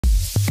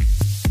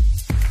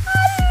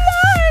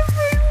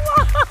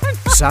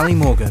Sally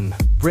Morgan,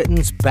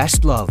 Britain's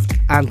best loved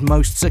and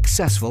most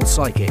successful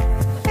psychic.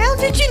 How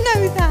did you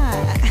know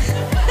that?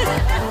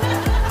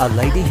 A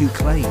lady who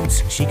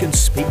claims she can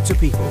speak to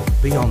people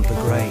beyond the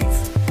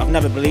grave. I've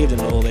never believed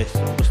in all this.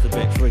 I'm just a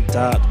bit freaked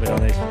out, to be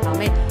honest. I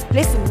mean,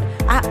 listen,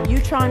 you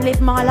try and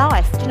live my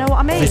life. Do you know what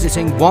I mean?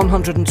 Visiting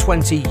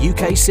 120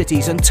 UK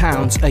cities and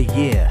towns a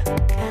year.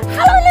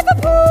 Hello,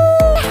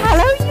 Liverpool!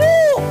 Hello,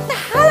 York!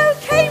 Hello,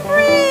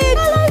 Cambridge!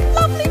 Hello,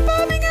 lovely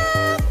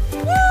Birmingham!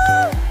 Woo!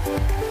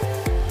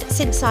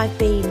 Since I've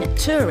been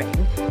touring,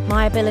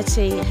 my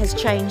ability has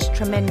changed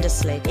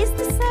tremendously. Is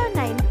the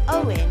surname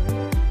Owen?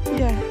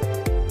 Yeah.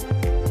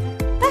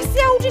 That's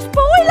the oldest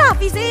boy, love.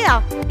 He's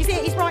here.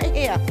 He's right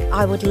here.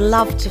 I would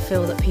love to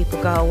feel that people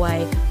go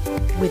away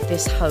with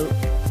this hope